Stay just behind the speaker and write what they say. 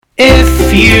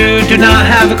If you do not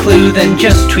have a clue, then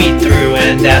just tweet through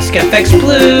and ask FX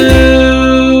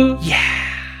Blue. Yeah.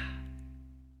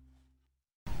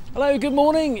 Hello, good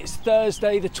morning. It's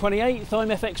Thursday the 28th. I'm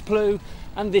FX Blue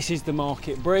and this is the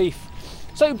market brief.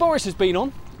 So Boris has been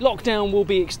on. Lockdown will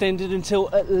be extended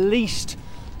until at least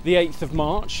the 8th of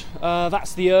March.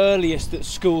 That's the earliest that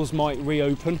schools might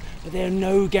reopen, but there are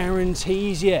no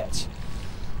guarantees yet.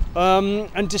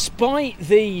 And despite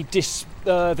the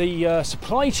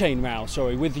supply chain row,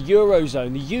 with the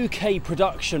Eurozone, the UK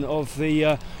production of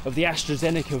the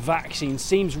AstraZeneca vaccine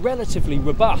seems relatively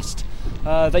robust.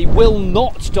 They will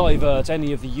not divert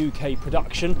any of the UK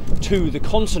production to the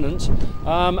continent,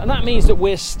 and that means that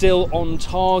we're still on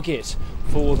target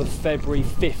for the February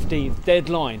 15th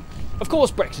deadline. Of course,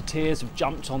 Brexiteers have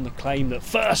jumped on the claim that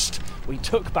first we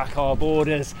took back our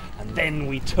borders and then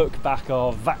we took back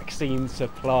our vaccine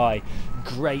supply.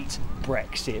 Great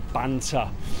Brexit banter.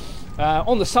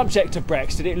 On the subject of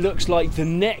Brexit, it looks like the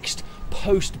next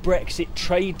post-Brexit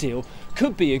trade deal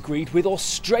could be agreed with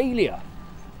Australia.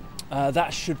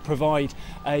 That should provide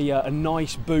a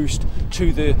nice boost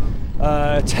to the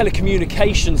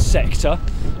telecommunications sector.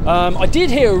 I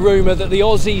did hear a rumour that the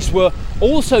Aussies were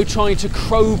also trying to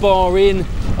crowbar in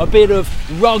a bit of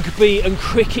rugby and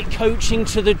cricket coaching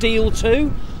to the deal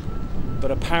too,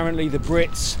 but apparently the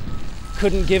Brits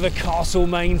couldn't give a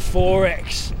Castlemaine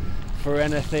 4X for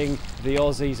anything the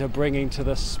Aussies are bringing to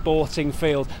the sporting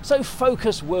field. So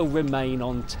focus will remain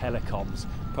on telecoms.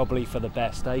 Probably for the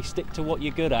best, eh? Stick to what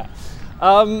you're good at.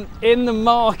 In the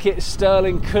market,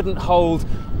 sterling couldn't hold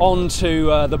on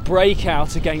to the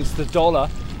breakout against the dollar.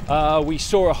 We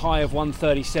saw a high of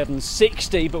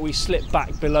 137.60, but we slipped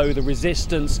back below the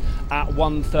resistance at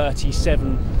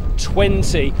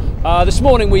 137.20. This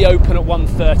morning we open at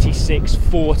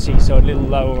 136.40, so a little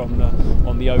lower on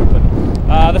the open.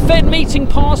 The Fed meeting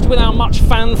passed without much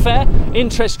fanfare.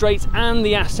 Interest rates and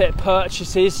the asset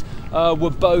purchases were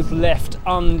both left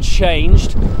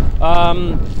unchanged.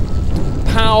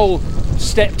 Powell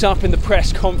stepped up in the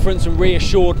press conference and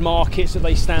reassured markets that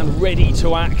they stand ready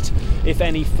to act if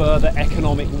any further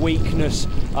economic weakness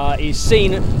is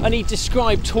seen, and he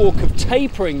described talk of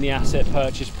tapering the asset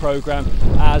purchase program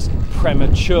as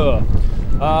premature.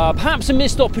 Perhaps a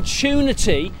missed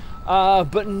opportunity,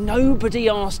 but nobody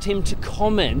asked him to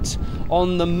comment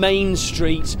on the Main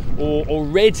Street or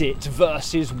Reddit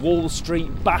versus Wall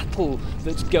Street battle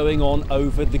that's going on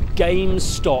over the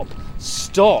GameStop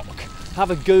stock. Have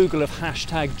a Google of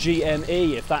hashtag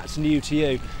GME if that's new to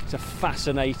you. It's a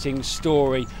fascinating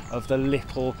story of the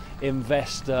little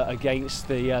investor against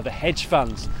the hedge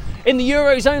funds. In the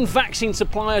Eurozone, vaccine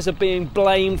suppliers are being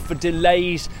blamed for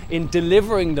delays in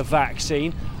delivering the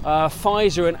vaccine.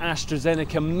 Pfizer and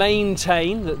AstraZeneca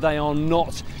maintain that they are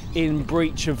not in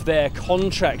breach of their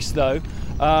contracts though.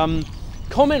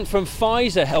 Comment from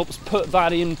Pfizer helps put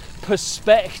that in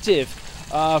perspective.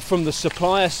 From the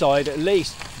supplier side at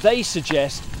least, they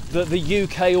suggest that the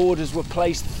UK orders were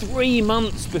placed 3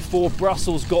 months before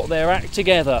Brussels got their act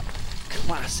together.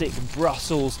 Classic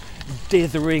Brussels,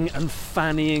 dithering and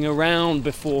fannying around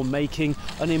before making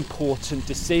an important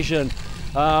decision.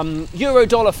 Euro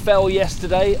dollar fell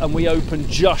yesterday and we opened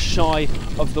just shy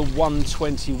of the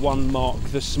 121 mark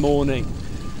this morning.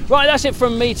 Right, that's it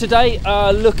from me today.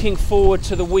 Looking forward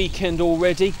to the weekend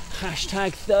already.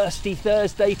 Hashtag Thirsty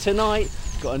Thursday tonight.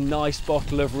 Got a nice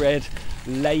bottle of red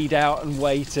laid out and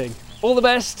waiting. All the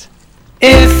best.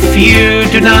 If you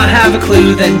do not have a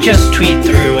clue, then just tweet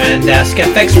through and ask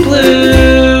FX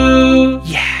Blue.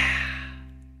 Yeah.